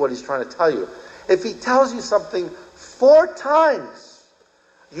and see what he's trying to tell you. If he tells you something 4 times,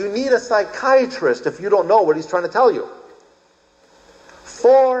 you need a psychiatrist if you don't know what he's trying to tell you.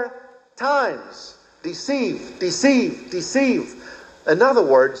 4 times. Deceive, deceive, deceive. In other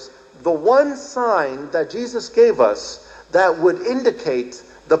words, the one sign that Jesus gave us that would indicate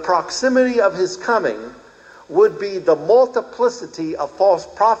the proximity of his coming would be the multiplicity of false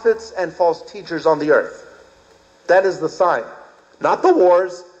prophets and false teachers on the earth. That is the sign. Not the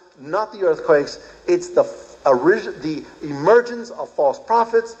wars, not the earthquakes. It's the emergence of false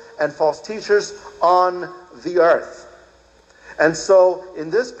prophets and false teachers on the earth. And so, in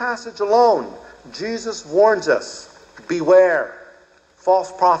this passage alone, Jesus warns us, beware,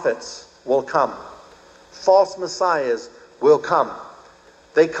 false prophets will come. False messiahs will come.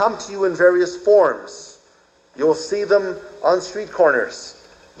 They come to you in various forms. You'll see them on street corners.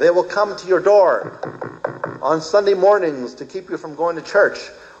 They will come to your door on Sunday mornings to keep you from going to church,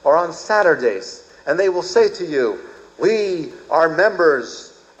 or on Saturdays. And they will say to you, we are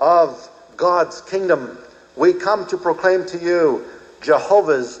members of God's kingdom. We come to proclaim to you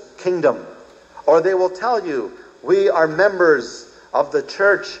Jehovah's kingdom. Or they will tell you, we are members of the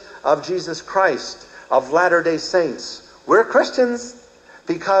Church of Jesus Christ, of Latter-day Saints. We're Christians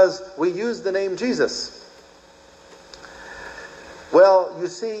because we use the name Jesus. Well, you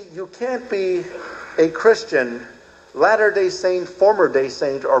see, you can't be a Christian, Latter-day Saint, former-day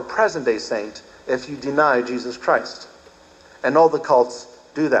saint, or present-day saint if you deny Jesus Christ. And all the cults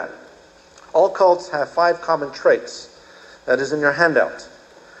do that. All cults have 5 common traits. That is in your handout.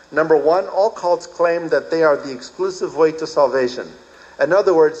 Number 1, all cults claim that they are the exclusive way to salvation. In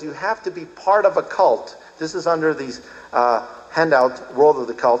other words, you have to be part of a cult. This is under the handout, World of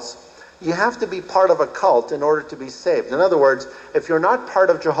the Cults. You have to be part of a cult in order to be saved. In other words, if you're not part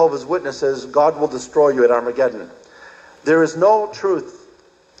of Jehovah's Witnesses, God will destroy you at Armageddon. There is no truth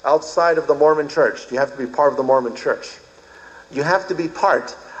outside of the Mormon Church. You have to be part of the Mormon Church. You have to be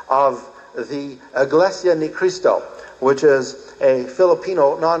part of the Iglesia Ni Cristo, which is a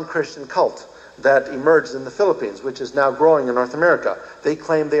Filipino non-Christian cult that emerged in the Philippines, which is now growing in North America. They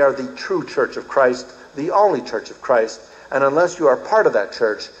claim they are the true Church of Christ, the only Church of Christ, and unless you are part of that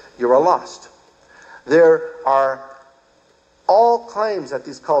church, you are lost. There are all claims that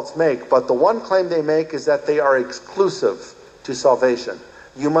these cults make, but the one claim they make is that they are exclusive to salvation.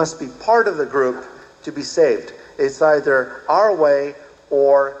 You must be part of the group to be saved. It's either our way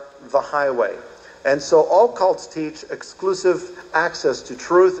or the highway. And so all cults teach exclusive access to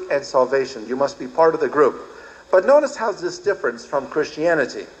truth and salvation. You must be part of the group. But notice how this differs from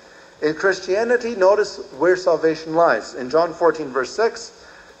Christianity. In Christianity, notice where salvation lies. In John 14, verse 6,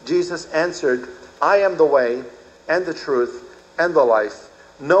 Jesus answered, I am the way and the truth and the life.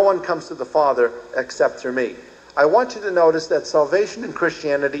 No one comes to the Father except through me. I want you to notice that salvation in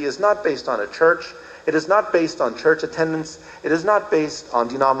Christianity is not based on a church. It is not based on church attendance. It is not based on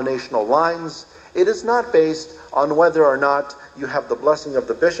denominational lines. It is not based on whether or not you have the blessing of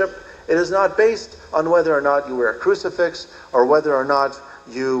the bishop. It is not based on whether or not you wear a crucifix or whether or not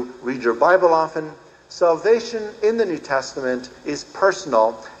you read your Bible often. Salvation in the New Testament is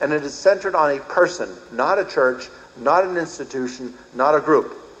personal, and it is centered on a person, not a church, not an institution, not a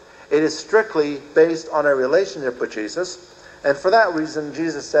group. It is strictly based on a relationship with Jesus. And for that reason,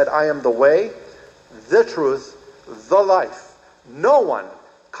 Jesus said, I am the way, the truth, the life. No one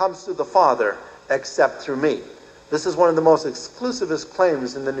comes to the Father except through me. This is one of the most exclusivist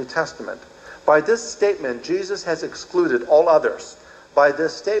claims in the New Testament. By this statement, Jesus has excluded all others. By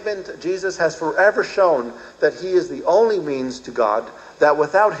this statement, Jesus has forever shown that he is the only means to God, that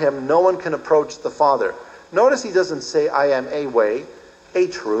without him, no one can approach the Father. Notice he doesn't say, I am a way, a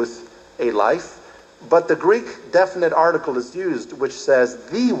truth, a life, but the Greek definite article is used, which says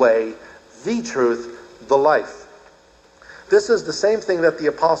the way, the truth, the life. This is the same thing that the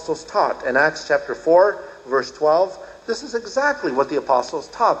apostles taught. In Acts chapter 4, verse 12, this is exactly what the apostles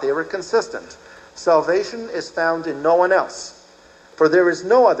taught. They were consistent. Salvation is found in no one else. For there is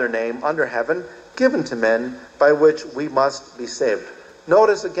no other name under heaven given to men by which we must be saved.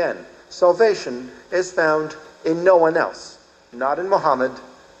 Notice again, salvation is found in no one else. Not in Muhammad,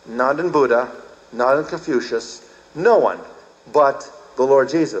 not in Buddha, not in Confucius, no one but the Lord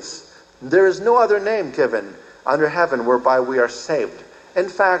Jesus. There is no other name given under heaven whereby we are saved. In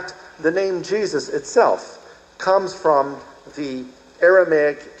fact, the name Jesus itself comes from the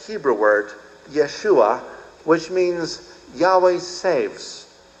Aramaic Hebrew word Yeshua, which means Yahweh saves.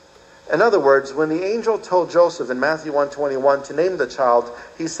 In other words, when the angel told Joseph in Matthew 1:21 to name the child,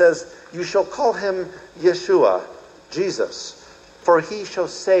 he says, you shall call him Yeshua, Jesus, for he shall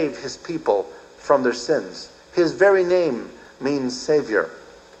save his people from their sins. His very name means Savior.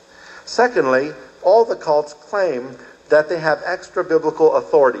 Secondly, all the cults claim that they have extra biblical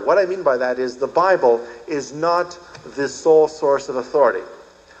authority. What I mean by that is the Bible is not the sole source of authority.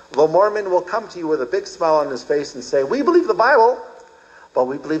 The Mormon will come to you with a big smile on his face and say, we believe the Bible, but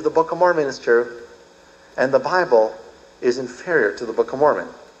we believe the Book of Mormon is true, and the Bible is inferior to the Book of Mormon.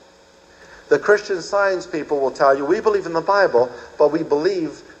 The Christian Science people will tell you, we believe in the Bible, but we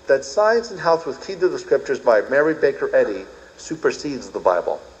believe that Science and Health with Key to the Scriptures by Mary Baker Eddy supersedes the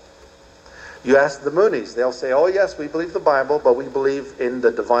Bible. You ask the Moonies, they'll say, oh yes, we believe the Bible, but we believe in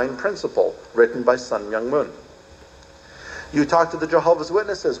the divine principle written by Sun Myung Moon. You talk to the Jehovah's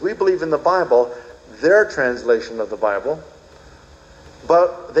Witnesses, we believe in the Bible, their translation of the Bible,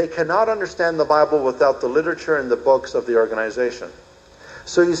 but they cannot understand the Bible without the literature and the books of the organization.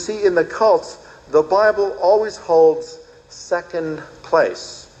 So you see, in the cults, the Bible always holds second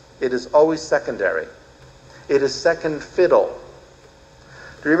place. It is always secondary. It is second fiddle.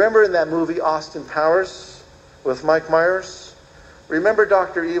 Do you remember in that movie Austin Powers with Mike Myers? Remember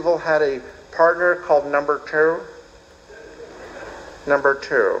Dr. Evil had a partner called Number 2? Number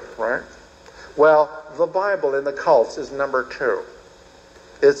 2, right? Well, the Bible in the cults is number 2.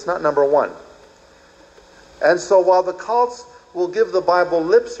 It's not number 1. And so while the cults will give the Bible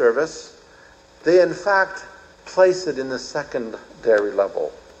lip service, they in fact place it in the secondary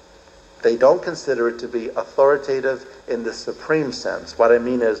level. They don't consider it to be authoritative in the supreme sense. What I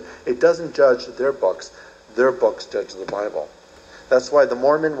mean is, it doesn't judge their books judge the Bible. That's why the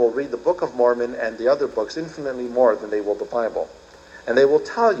Mormon will read the Book of Mormon and the other books infinitely more than they will the Bible. And they will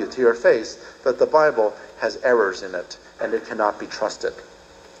tell you to your face that the Bible has errors in it and it cannot be trusted.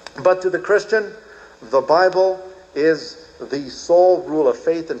 But to the Christian, the Bible is the sole rule of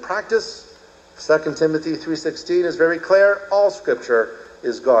faith and practice. 2 Timothy 3:16 is very clear. All Scripture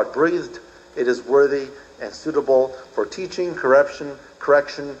is God-breathed. It is worthy and suitable for teaching, correction,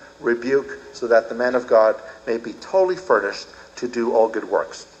 rebuke, so that the man of God may be totally furnished to do all good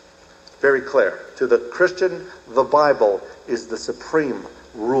works. very clear. To the Christian, the Bible is the supreme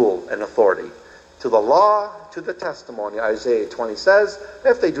rule and authority. To the law, to the testimony, Isaiah 20 says,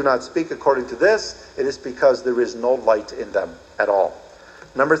 if they do not speak according to this, it is because there is no light in them at all.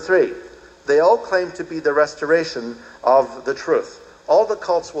 Number 3, they all claim to be the restoration of the truth. All the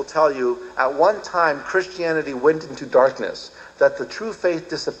cults will tell you at one time Christianity went into darkness, that the true faith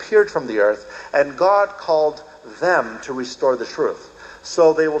disappeared from the earth, and God called them to restore the truth.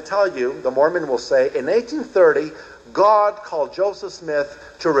 So they will tell you, the Mormon will say, in 1830, God called Joseph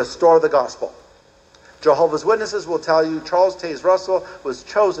Smith to restore the gospel. Jehovah's Witnesses will tell you Charles Taze Russell was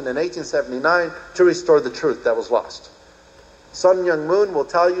chosen in 1879 to restore the truth that was lost. Sun Myung Moon will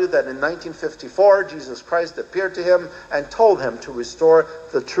tell you that in 1954, Jesus Christ appeared to him and told him to restore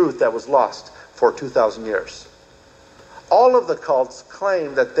the truth that was lost for 2,000 years. All of the cults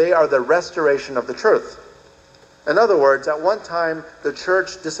claim that they are the restoration of the truth. In other words, at one time, the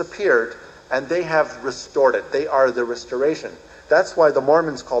church disappeared, and they have restored it. They are the restoration. That's why the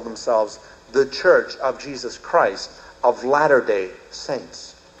Mormons call themselves the Church of Jesus Christ of Latter-day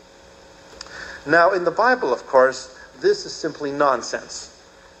Saints. Now, in the Bible, of course, this is simply nonsense.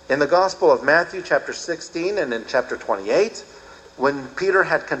 In the Gospel of Matthew, chapter 16, and in chapter 28, when Peter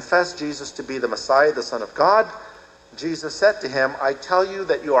had confessed Jesus to be the Messiah, the Son of God, Jesus said to him, I tell you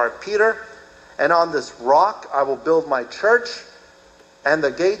that you are Peter, and on this rock I will build my church, and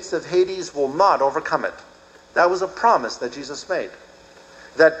the gates of Hades will not overcome it. That was a promise that Jesus made.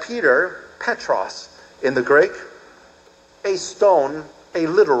 That Peter, Petros in the Greek, a stone, a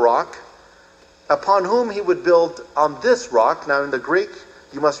little rock, upon whom he would build on this rock. Now in the Greek,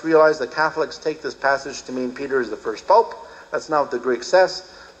 you must realize that Catholics take this passage to mean Peter is the first pope. That's not what the Greek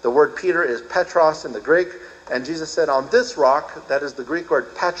says. The word Peter is Petros in the Greek. And Jesus said, on this rock, that is the Greek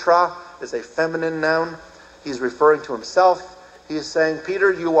word Petra, is a feminine noun. He's referring to himself. He is saying,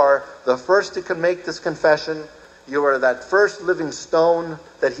 Peter, you are the first who can make this confession. You are that first living stone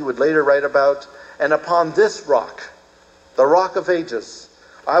that he would later write about. And upon this rock, the rock of ages,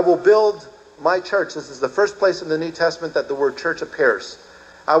 I will build my church. This is the first place in the New Testament that the word church appears.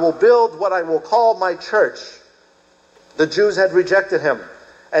 I will build what I will call my church. The Jews had rejected him.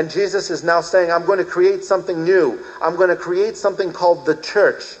 And Jesus is now saying, I'm going to create something new. I'm going to create something called the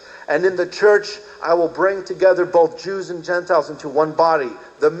church. And in the church, I will bring together both Jews and Gentiles into one body.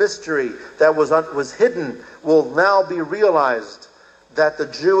 The mystery that was hidden will now be realized, that the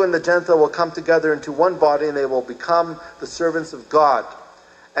Jew and the Gentile will come together into one body, and they will become the servants of God.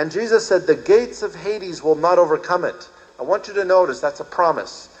 And Jesus said, the gates of Hades will not overcome it. I want you to notice that's a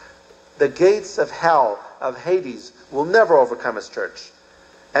promise. The gates of hell, of Hades, will never overcome his church.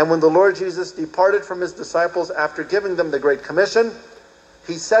 And when the Lord Jesus departed from his disciples after giving them the Great Commission,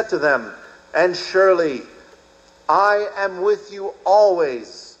 he said to them, and surely I am with you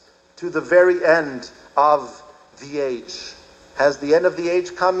always to the very end of the age. Has the end of the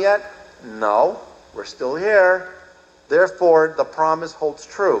age come yet? No, we're still here. Therefore, the promise holds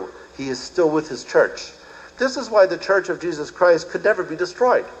true. He is still with his church. This is why the church of Jesus Christ could never be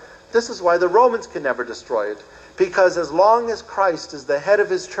destroyed. This is why the Romans could never destroy it. Because as long as Christ is the head of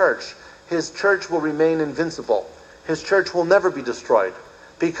his church will remain invincible. His church will never be destroyed.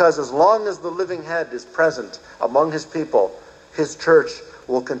 Because as long as the living head is present among his people, his church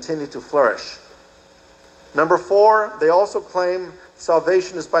will continue to flourish. Number 4, they also claim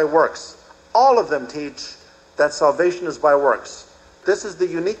salvation is by works. All of them teach that salvation is by works. This is the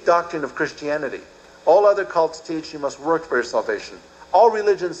unique doctrine of Christianity. All other cults teach you must work for your salvation. All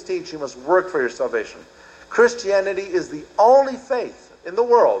religions teach you must work for your salvation. Christianity is the only faith in the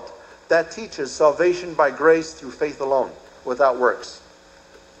world that teaches salvation by grace through faith alone, without works.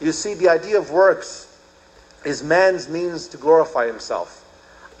 You see, the idea of works is man's means to glorify himself.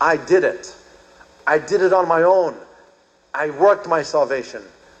 I did it. I did it on my own. I worked my salvation.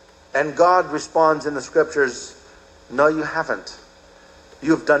 And God responds in the scriptures, no, you haven't.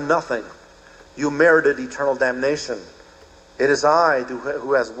 You've done nothing. You merited eternal damnation. It is I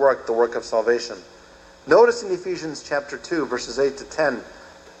who has worked the work of salvation. Notice in Ephesians chapter 2, verses 8 to 10,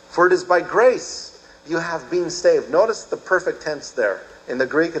 for it is by grace you have been saved. Notice the perfect tense there. In the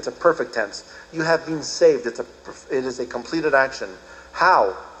Greek, it's a perfect tense. You have been saved. It is a completed action.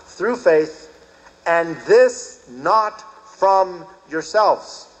 How? Through faith, and this not from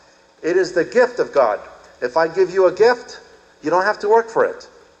yourselves. It is the gift of God. If I give you a gift, you don't have to work for it.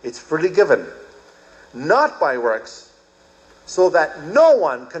 It's freely given. Not by works, so that no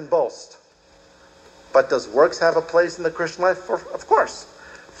one can boast. But does works have a place in the Christian life? Of course.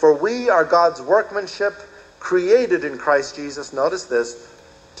 For we are God's workmanship, created in Christ Jesus, notice this,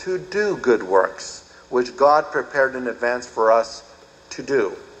 to do good works, which God prepared in advance for us to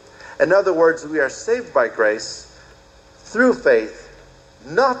do. In other words, we are saved by grace through faith,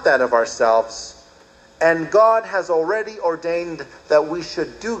 not that of ourselves. And God has already ordained that we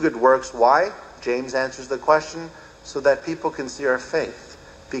should do good works. Why? James answers the question, so that people can see our faith.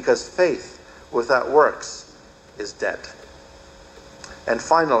 Because faith without works is dead. And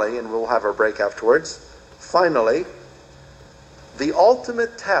finally, and we'll have our break afterwards, finally, the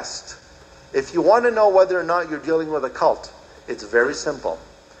ultimate test, if you want to know whether or not you're dealing with a cult, it's very simple.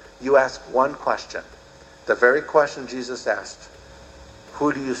 You ask one question. The very question Jesus asked,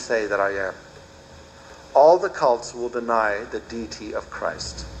 who do you say that I am? All the cults will deny the deity of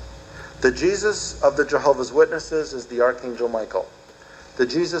Christ. The Jesus of the Jehovah's Witnesses is the Archangel Michael. The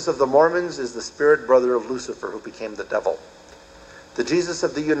Jesus of the Mormons is the spirit brother of Lucifer, who became the devil. The Jesus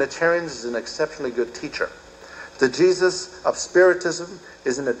of the Unitarians is an exceptionally good teacher. The Jesus of Spiritism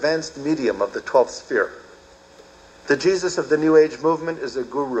is an advanced medium of the 12th sphere. The Jesus of the New Age movement is a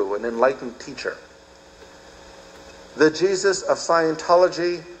guru, an enlightened teacher. The Jesus of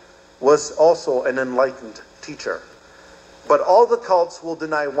Scientology was also an enlightened teacher. But all the cults will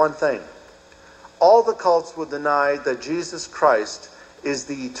deny one thing. All the cults will deny that Jesus Christ is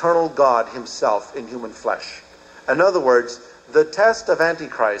the eternal God himself in human flesh. In other words, the test of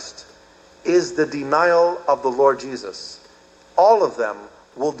Antichrist is the denial of the Lord Jesus. All of them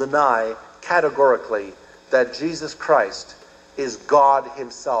will deny categorically that Jesus Christ is God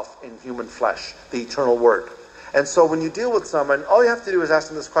himself in human flesh, the eternal Word. And so when you deal with someone, all you have to do is ask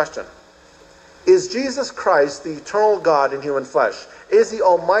them this question. Is Jesus Christ the eternal God in human flesh? Is he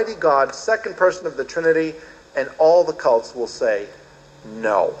Almighty God, second person of the Trinity? And all the cults will say,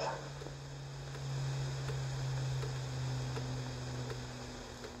 no.